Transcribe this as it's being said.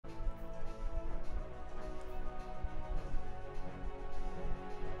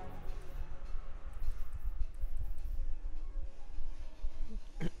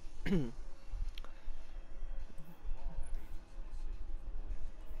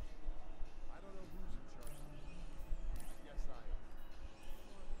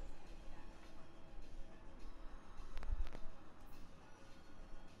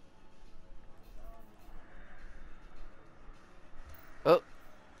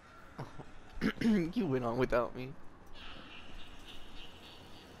You went on without me.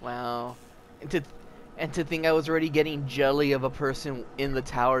 Wow. And to think I was already getting jelly of a person in the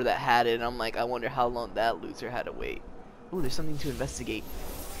tower that had it, and I'm like, I wonder how long that loser had to wait. Ooh, there's something to investigate.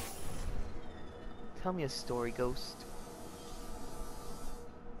 Tell me a story, ghost.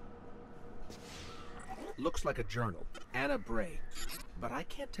 Looks like a journal. Anna Bray. But I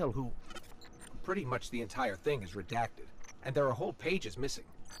can't tell who. Pretty much the entire thing is redacted, and there are whole pages missing.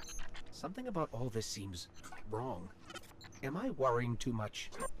 Something about all this seems wrong. Am I worrying too much?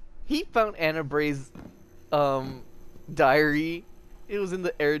 He found Anna Bray's diary. It was in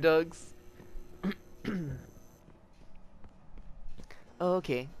the air ducts.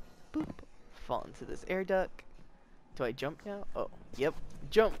 Okay. Boop. Fall into this air duct. Do I jump now? Oh, yep.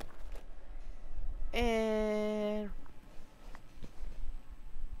 Jump. And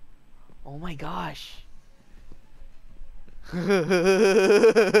oh my gosh. I'm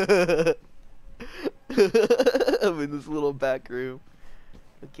in this little back room.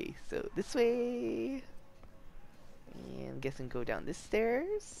 Okay, so this way. And I'm guessing go down this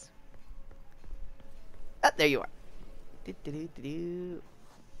stairs. Ah, there you are.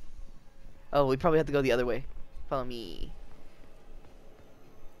 Oh, we probably have to go the other way. Follow me.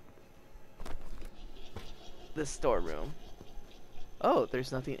 The storeroom. Oh,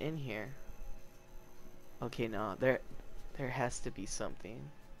 there's nothing in here. Okay, no, there has to be something.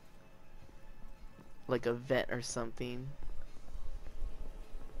 Like a vent or something.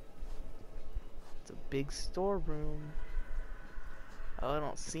 It's a big storeroom. Oh, I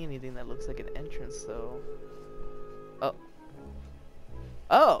don't see anything that looks like an entrance though. Oh.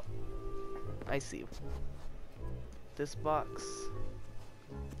 Oh! I see. This box.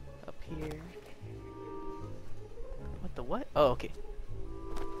 Up here. What the what? Oh, okay.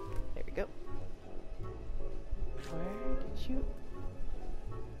 There we go. Where did you...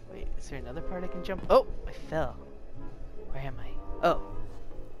 Wait, is there another part I can jump? Oh! I fell. Where am I? Oh.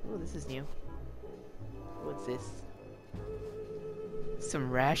 Oh, this is new. What's this?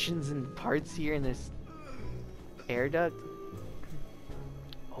 Some rations and parts here in this air duct.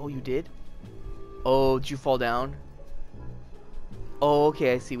 Oh, you did? Oh, did you fall down? Oh,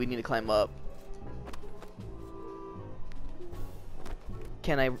 okay, I see. We need to climb up.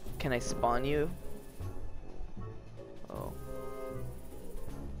 Can I spawn you? Oh.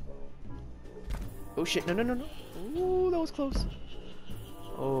 Oh shit, no no no no. Ooh, that was close.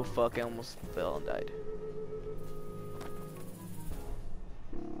 Oh fuck, I almost fell and died.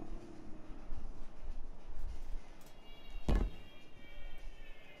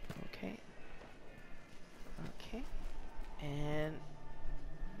 Okay. Okay. And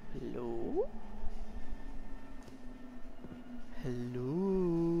hello?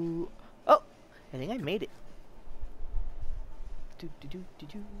 Hello? Oh! I think I made it.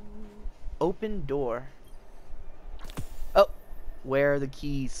 Open door. Oh! Where are the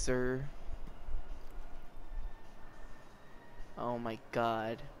keys, sir? Oh my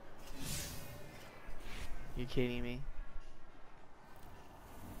god. You kidding me?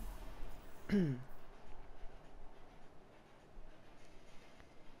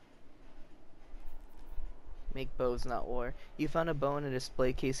 Make bows, not war. You found a bow in a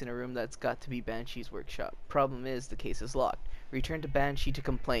display case in a room that's got to be Banshee's workshop. Problem is, the case is locked. Return to Banshee to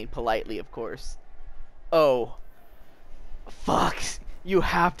complain, politely, of course. Oh. Fuck! You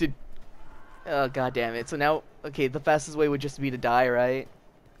have to... Oh, god damn it. So now, okay, the fastest way would just be to die, right?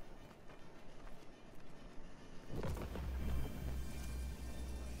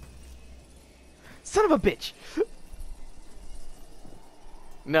 Son of a bitch!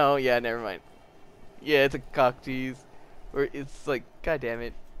 No, yeah, never mind. Yeah, it's a cock tease. Or it's like, god damn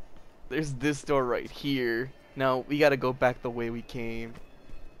it. There's this door right here. Now, we gotta go back the way we came.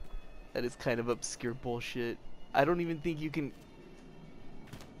 That is kind of obscure bullshit. I don't even think you can...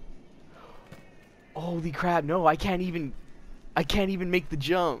 Holy crap, no, I can't even make the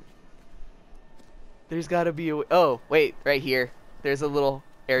jump. There's gotta be a way. Oh, wait, right here. There's a little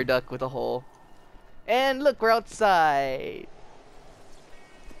air duct with a hole. And look, we're outside.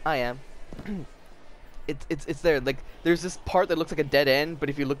 I am. It's there. Like, there's this part that looks like a dead end, but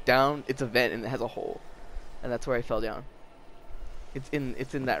if you look down, it's a vent and it has a hole. And that's where I fell down. It's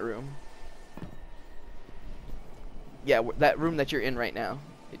in that room. Yeah, that room that you're in right now.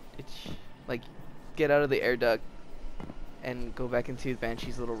 It's like, get out of the air duct and go back into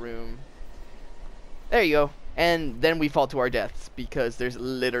Banshee's little room. There you go. And then we fall to our deaths because there's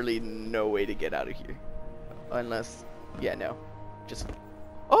literally no way to get out of here. Unless, yeah, no. Just,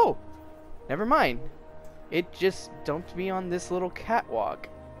 oh, never mind. It just dumped me on this little catwalk.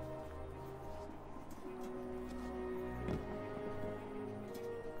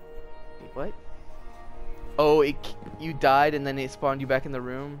 Wait, what? Oh, you died and then it spawned you back in the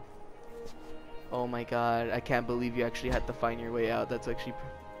room? Oh my god, I can't believe you actually had to find your way out. That's actually...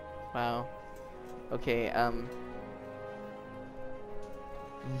 Wow. Okay,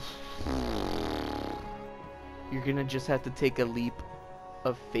 you're gonna just have to take a leap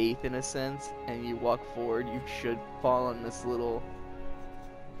of faith in a sense, and you walk forward. You should fall on this little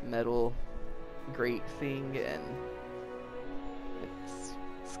metal grate thing, and it's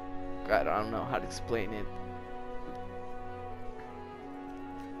I don't know how to explain it.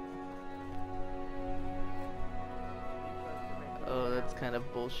 Oh, that's kind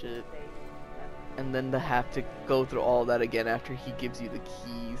of bullshit. And then to have to go through all that again after he gives you the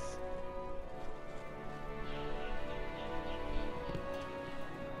keys.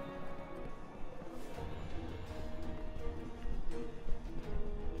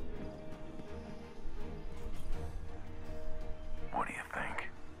 What do you think?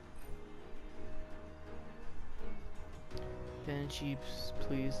 Banshee,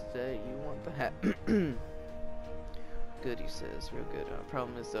 please that you want the hat. Good, he says. Real good.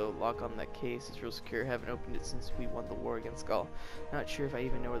 Problem is though, lock on that case is real secure. Haven't opened it since we won the war against Skull. Not sure if I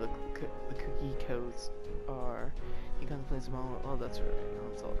even know where the cookie codes are. He contemplates a moment. Oh, that's right. Oh,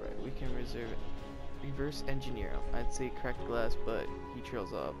 that's all right. We can reverse engineer him. I'd say crack the glass, but he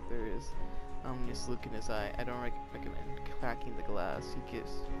trails off. There is ominous look in his eye. I don't recommend cracking the glass.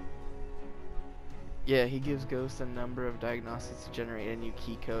 He gives Ghost a number of diagnostics to generate a new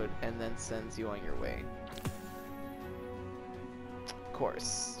key code and then sends you on your way. Of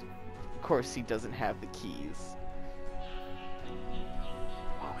course he doesn't have the keys.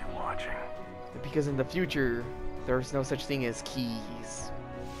 We'll be watching. Because in the future, there's no such thing as keys.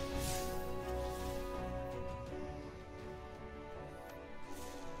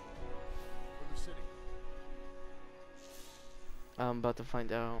 I'm about to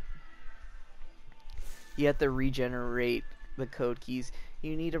find out. You have to regenerate the code keys.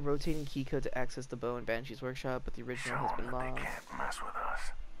 You need a rotating key code to access the bow in Banshee's workshop, but the original has been lost. They can't mess with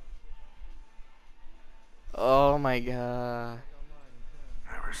us. Oh my god.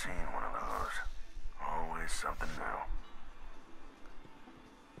 Never seen one of those. Always something new.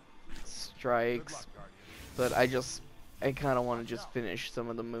 Strikes. But I kind of want to just finish some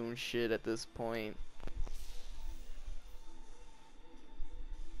of the moon shit at this point.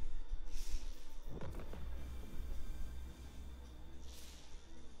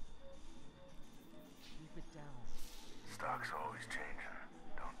 Stock's always changing.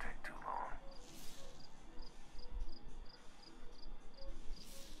 Don't take too long.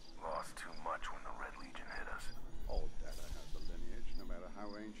 Lost too much when the Red Legion hit us. All data has a lineage, no matter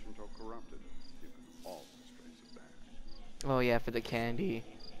how ancient or corrupted. You can always trace it back. Oh yeah, for the candy.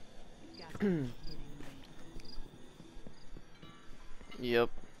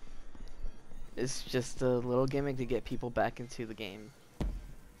 Yep. It's just a little gimmick to get people back into the game.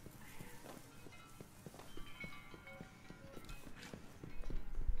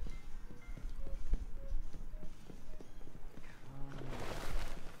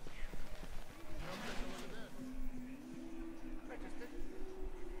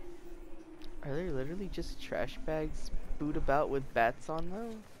 Are there literally just trash bags booed about with bats on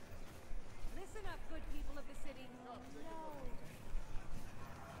them? Listen up, good people of the city. No.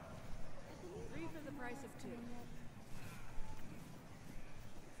 3 for the price of 2. Excuse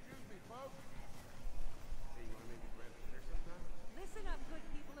me, folks. Hey, you want to make it grab dinner sometime? Listen up, good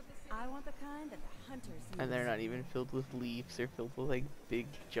people of the city. I want the kind that the hunters use. And they're not even filled with leaves, they're filled with like big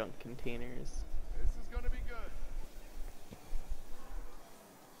junk containers. This is gonna be good.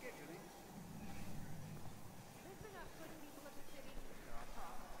 Listen up, good people of the city.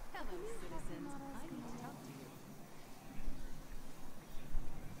 Hello, citizens. I need to talk to you.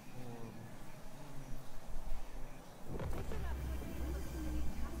 Listen up, good people of the city.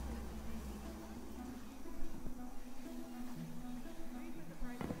 3 for the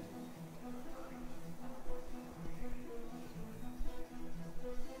price of 2.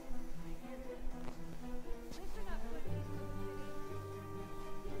 Listen up, good people of the city.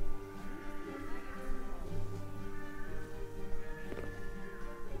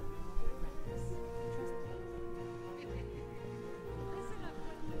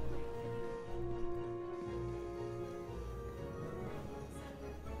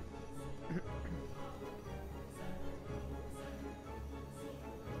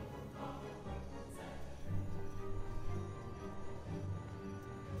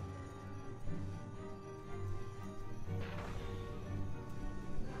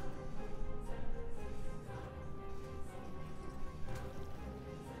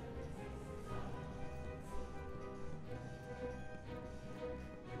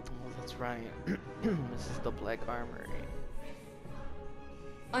 right. This is the Black Armory.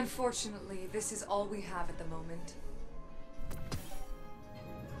 Unfortunately, this is all we have at the moment.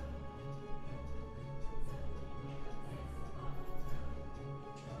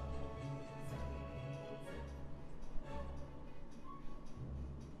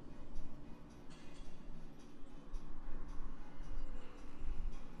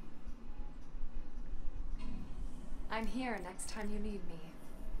 I'm here next time you need me.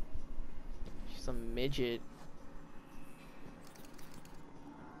 She's a midget.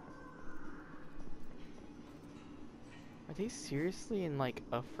 Are they seriously in like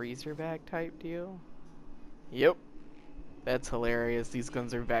a freezer bag type deal? Yep. That's hilarious. These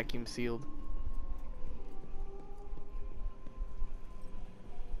guns are vacuum sealed.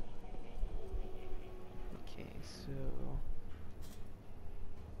 Okay, so...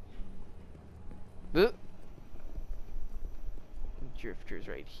 Ugh. Drifter's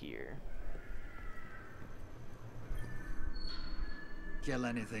right here. Kill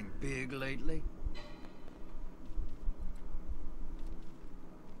anything big lately?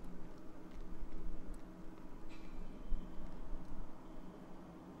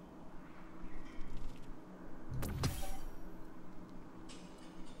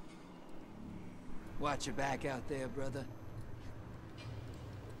 Watch your back out there, brother.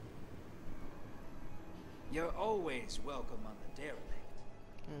 You're always welcome on the derelict.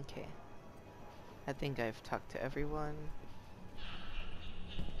 Okay. I think I've talked to everyone.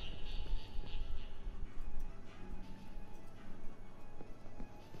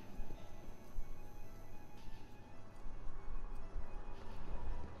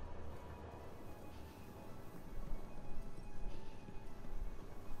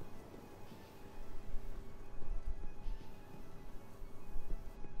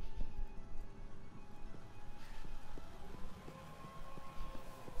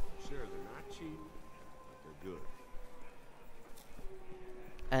 Sure, they're not cheap, but they're good.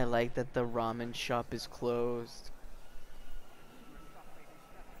 I like that the ramen shop is closed.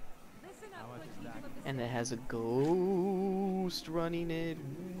 Listen up, good people of the And it has a ghost running it.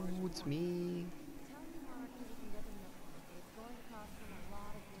 Ooh, it's me. Tell me Mark that we can get them the phone. It's going to cost them a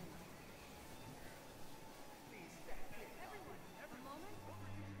lot of dinner. Everyone, a moment.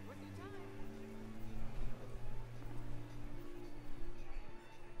 With your time.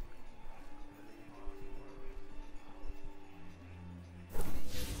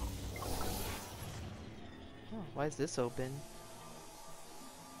 Oh, why is this open?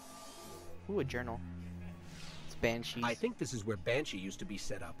 Ooh, a journal. It's Banshees. I think this is where Banshee used to be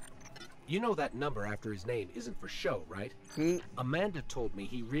set up. You know that number after his name isn't for show, right? Amanda told me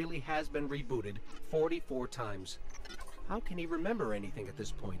he really has been rebooted 44 times. How can he remember anything at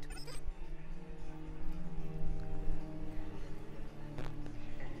this point?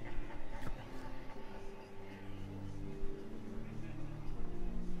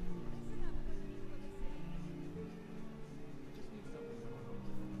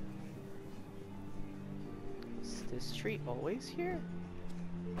 Is this tree always here?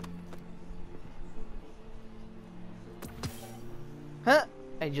 Huh!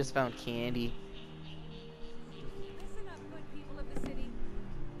 I just found candy. Listen up, good people of the city.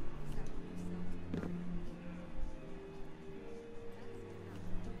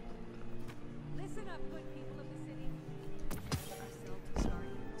 Listen up, good people of the city. Ourselves to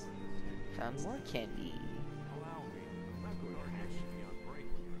Guardians. Found more candy. Allow me. The record order should be on break.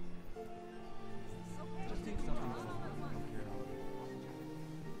 Okay. Just take something All at once.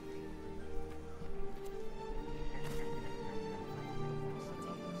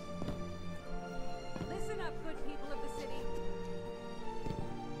 Listen up, good people of the city.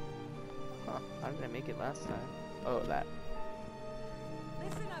 Huh, how did I make it last time? Oh, that.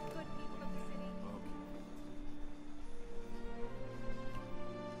 Listen up, good people of the city.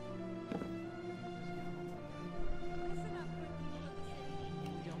 Listen up, good people of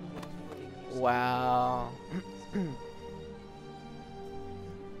the city. Wow. I'll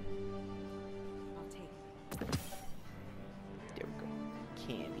take it. There we go.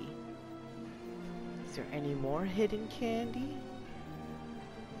 Candy. Is there any more hidden candy?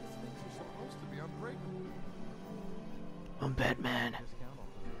 These things are supposed to be unbreakable. I'm Batman.